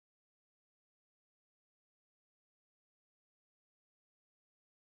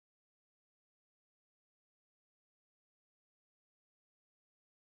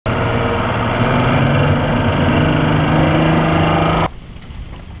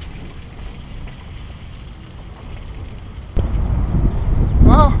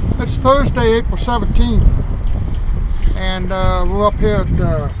Thursday, April 17th, and we're up here at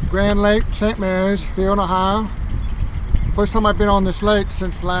Grand Lake, St. Mary's, here in Ohio. First time I've been on this lake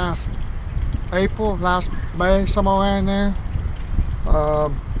since last April, last May, somewhere around there.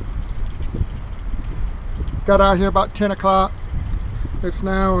 Got out here about 10 o'clock. It's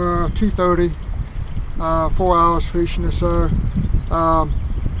now 2:30. 4 hours fishing or so.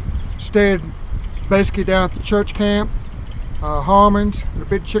 Stayed basically down at the church camp, Harmon's, the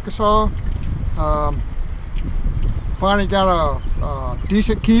Big Chickasaw. Finally got a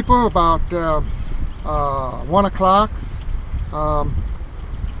decent keeper about 1 o'clock on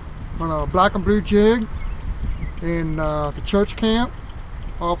a black and blue jig in the church camp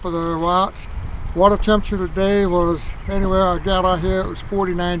off of the rocks. Water temperature today was, anywhere I got out here, it was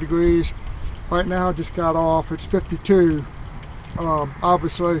 49 degrees. Right now I just got off, it's 52.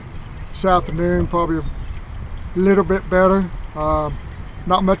 Obviously this afternoon probably a little bit better.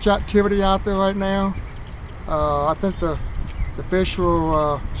 Not much activity out there right now. I think the fish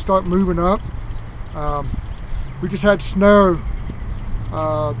will start moving up. We just had snow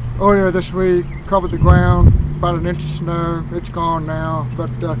earlier this week, covered the ground, about an inch of snow. It's gone now,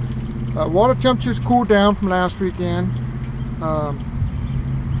 but water temperatures cooled down from last weekend.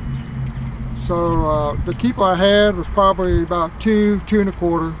 So the keeper I had was probably about 2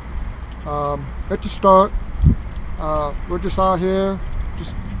 1/4 at the start. We're just out here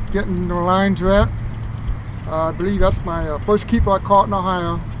just getting the lines wet. I believe that's my first keeper I caught in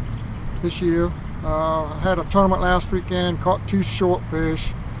Ohio this year. I had a tournament last weekend, caught 2 short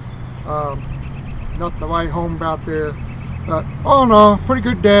fish. Nothing to write home about there. But all in all, pretty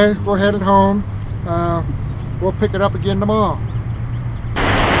good day. We're headed home. We'll pick it up again tomorrow.